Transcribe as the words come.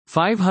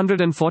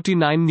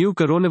549 new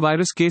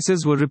coronavirus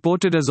cases were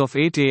reported as of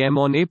 8 a.m.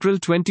 on April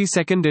 22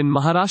 in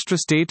Maharashtra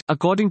state,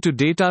 according to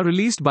data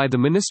released by the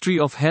Ministry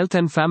of Health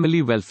and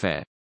Family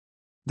Welfare.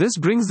 This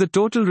brings the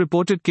total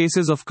reported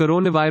cases of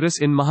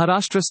coronavirus in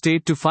Maharashtra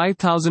state to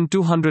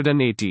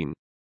 5,218.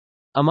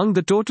 Among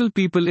the total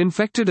people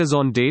infected as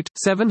on date,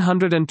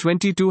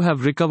 722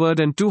 have recovered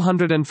and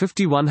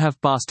 251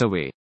 have passed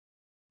away.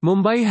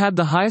 Mumbai had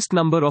the highest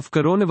number of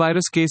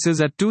coronavirus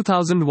cases at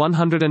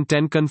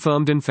 2,110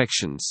 confirmed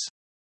infections.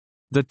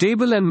 The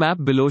table and map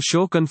below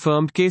show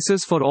confirmed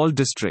cases for all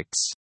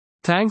districts.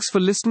 Thanks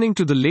for listening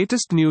to the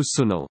latest news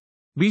Suno.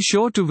 Be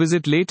sure to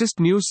visit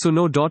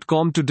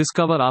latestnewssuno.com to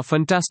discover our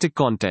fantastic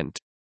content.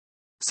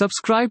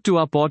 Subscribe to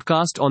our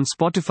podcast on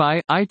Spotify,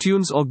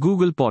 iTunes or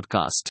Google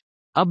Podcast.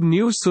 अब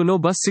news सुनो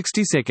बस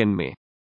 60 second में।